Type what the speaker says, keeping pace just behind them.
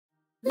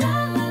Hello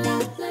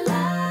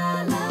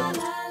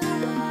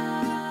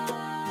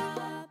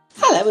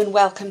and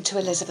welcome to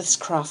Elizabeth's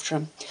Craft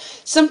Room.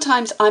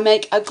 Sometimes I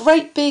make a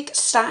great big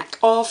stack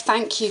of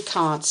thank you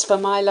cards for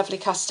my lovely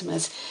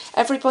customers.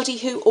 Everybody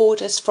who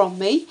orders from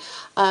me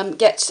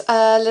gets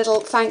a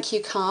little thank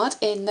you card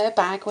in their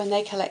bag when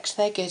they collect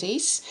their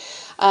goodies.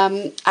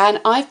 And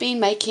I've been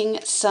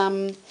making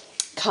some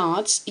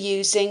cards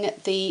using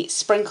the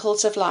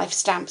Sprinkles of Life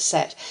stamp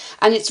set,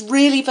 and it's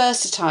really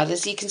versatile.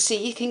 As you can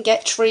see, you can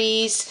get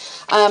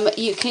trees,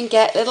 you can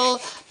get little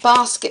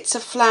baskets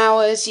of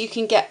flowers, you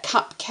can get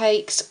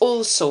cupcakes,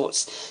 all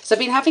sorts. So I've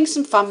been having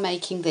some fun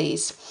making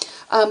these.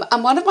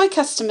 And one of my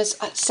customers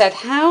said,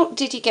 how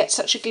did you get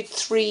such a good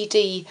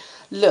 3D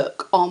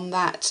look on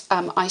that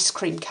ice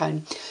cream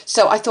cone?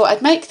 So I thought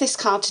I'd make this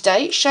card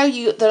today, show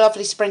you the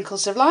lovely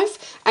Sprinkles of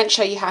Life and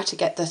show you how to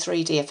get the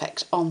 3D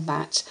effect on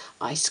that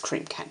ice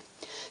cream cone.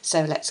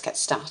 So let's get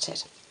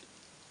started.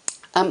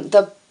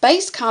 The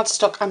base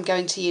cardstock I'm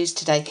going to use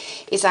today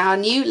is our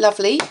new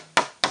lovely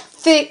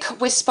thick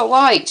Whisper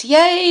White.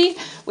 Yay!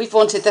 We've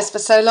wanted this for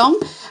so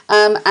long,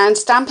 and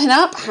Stampin'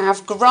 Up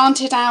have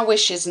granted our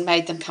wishes and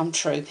made them come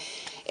true.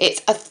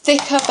 It's a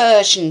thicker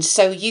version,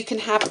 so you can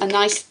have a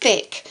nice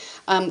thick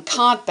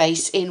card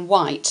base in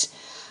white.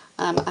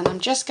 And I'm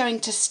just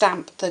going to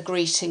stamp the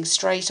greeting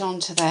straight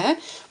onto there,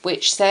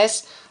 which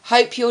says,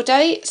 "Hope your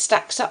day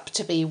stacks up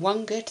to be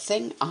one good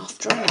thing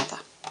after another."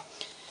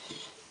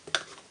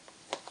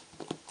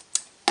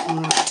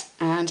 Alright,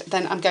 and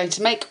then I'm going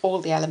to make all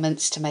the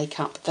elements to make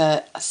up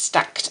the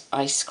stacked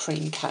ice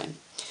cream cone.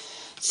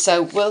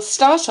 So we'll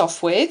start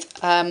off with,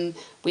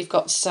 we've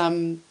got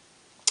some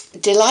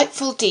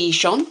Delightful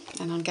Dijon,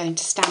 and I'm going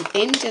to stamp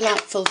in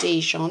Delightful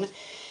Dijon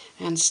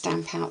and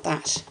stamp out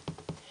that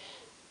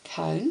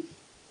cone.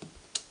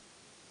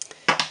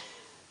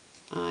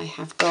 I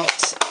have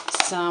got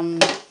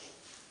some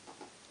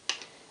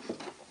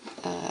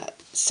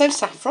So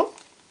Saffron,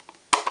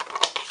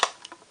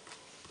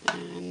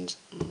 and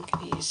I'm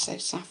going to use So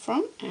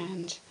Saffron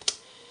and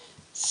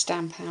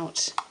stamp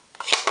out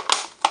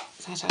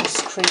that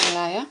ice cream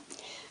layer.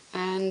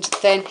 And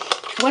then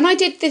when I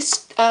did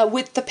this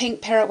with the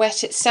pink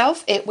pirouette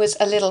itself, it was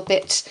a little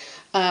bit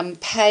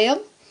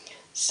pale,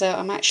 so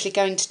I'm actually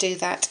going to do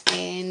that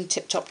in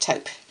Tip Top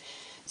Taupe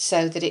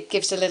so that it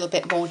gives a little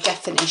bit more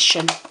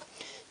definition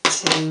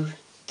to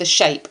the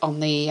shape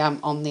on the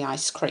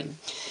ice cream.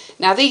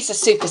 Now these are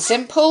super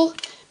simple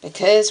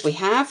because we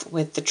have,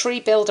 with the Tree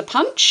Builder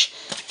punch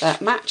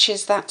that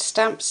matches that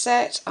stamp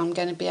set, I'm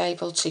going to be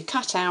able to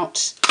cut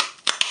out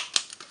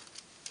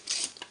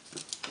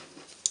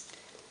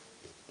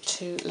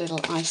two little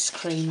ice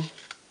cream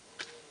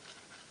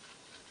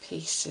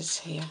pieces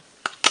here.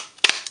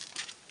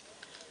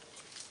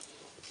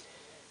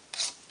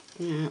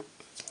 Now,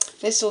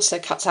 this also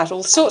cuts out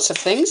all sorts of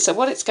things, so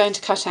what it's going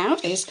to cut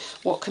out is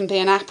what can be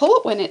an apple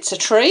when it's a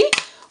tree,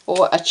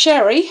 or a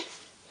cherry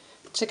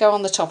to go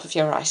on the top of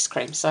your ice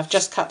cream. So I've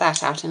just cut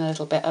that out in a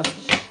little bit of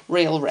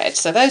real red.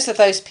 So those are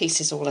those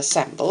pieces all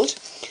assembled.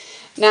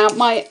 Now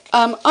my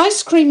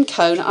ice cream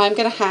cone, I'm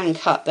going to hand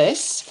cut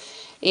this.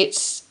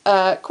 It's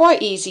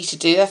quite easy to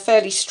do, they're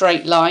fairly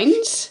straight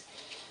lines.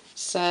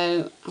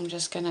 So I'm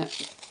just going to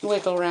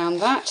wiggle around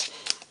that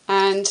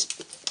and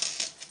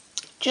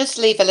just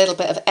leave a little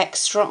bit of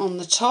extra on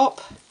the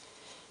top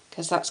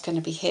because that's going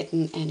to be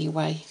hidden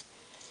anyway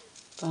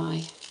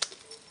by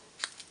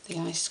the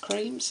ice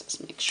creams. Let's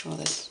make sure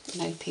there's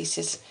no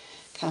pieces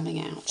coming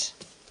out.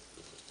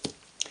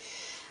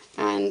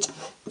 And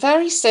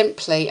very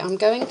simply, I'm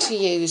going to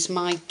use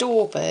my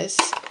daubers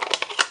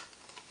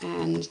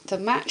and the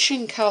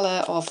matching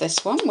colour of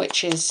this one,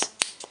 which is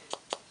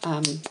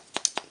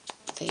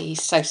the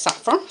So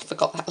Saffron. I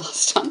forgot that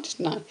last time,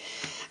 didn't I?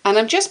 And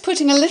I'm just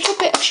putting a little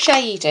bit of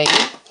shading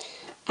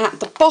at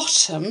the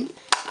bottom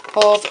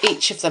of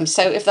each of them.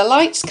 So if the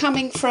light's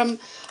coming from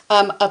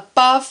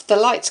above, the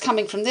light's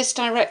coming from this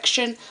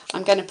direction,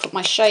 I'm going to put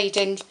my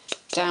shading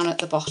down at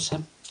the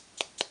bottom.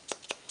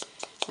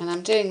 And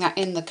I'm doing that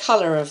in the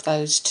colour of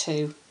those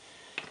two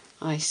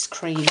ice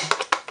cream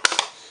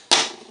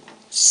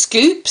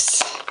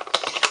scoops.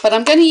 But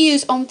I'm going to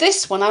use, on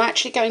this one, I'm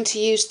actually going to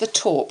use the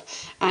taupe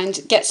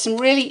and get some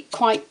really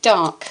quite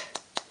dark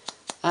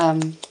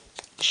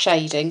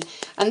shading.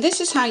 And this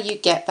is how you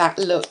get that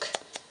look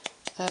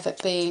of it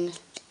being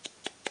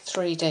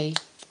 3D.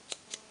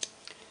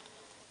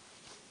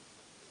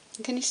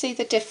 Can you see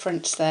the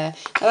difference there?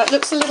 Now that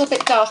looks a little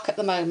bit dark at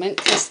the moment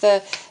because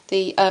the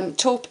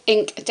taupe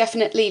ink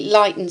definitely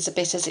lightens a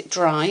bit as it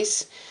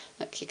dries.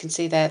 Look, you can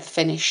see there the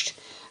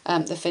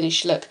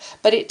finished look.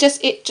 But it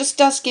just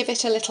does give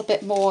it a little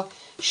bit more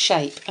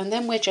shape. And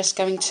then we're just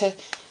going to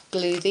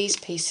glue these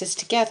pieces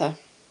together.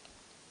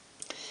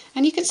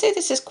 And you can see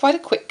this is quite a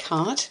quick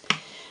card.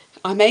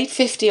 I made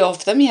 50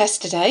 of them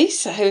yesterday,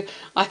 so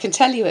I can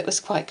tell you it was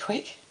quite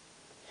quick.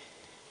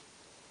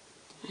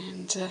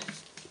 And it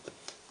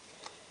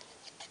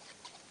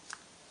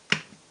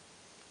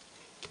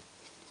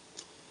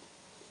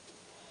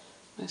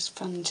was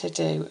fun to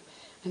do.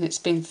 And it's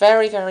been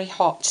very, very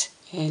hot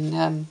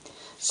in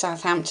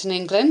Southampton,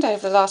 England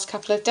over the last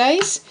couple of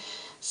days.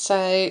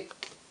 So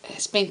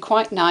it's been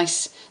quite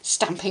nice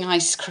stamping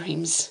ice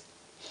creams.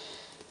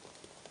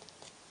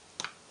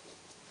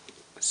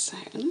 So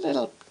a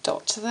little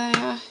dot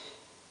there.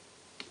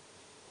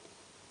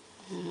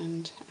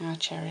 And our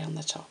cherry on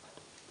the top.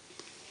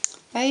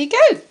 There you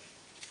go.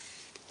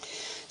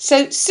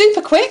 So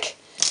super quick,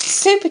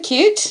 super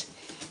cute.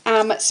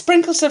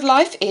 Sprinkles of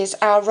Life is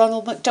our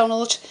Ronald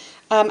McDonald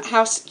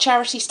House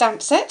charity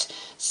stamp set.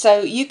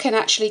 So you can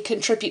actually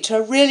contribute to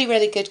a really,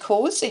 really good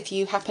cause. If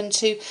you happen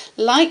to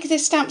like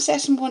this stamp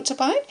set and want to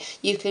buy it,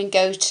 you can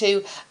go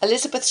to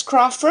Elizabeth's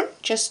Craft Room.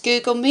 Just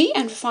Google me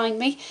and find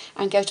me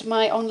and go to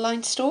my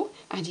online store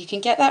and you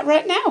can get that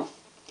right now.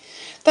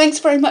 Thanks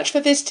very much for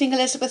visiting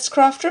Elizabeth's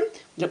Craft Room.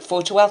 Look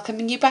forward to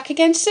welcoming you back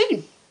again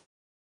soon.